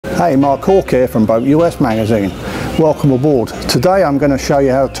Hey, Mark Hawke here from BoatUS Magazine. Welcome aboard. Today I'm going to show you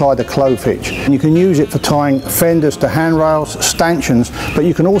how to tie the Clove Hitch. And you can use it for tying fenders to handrails, stanchions, but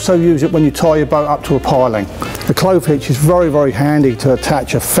you can also use it when you tie your boat up to a piling. The Clove Hitch is very handy to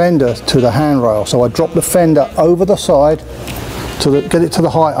attach a fender to the handrail. So I drop the fender over the side to get it to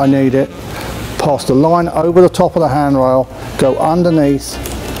the height I need it, pass the line over the top of the handrail, go underneath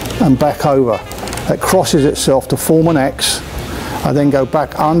and back over. It crosses itself to form an X. I then go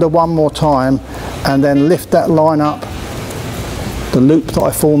back under one more time and then lift that line up, the loop that I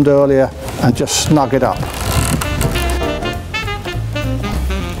formed earlier, and just snug it up.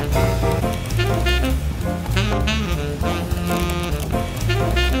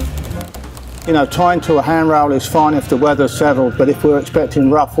 You know, tying to a handrail is fine if the weather's settled, but if we're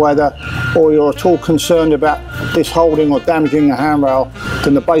expecting rough weather or you're at all concerned about this holding or damaging the handrail,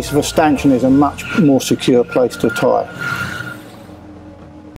 then the base of a stanchion is a much more secure place to tie.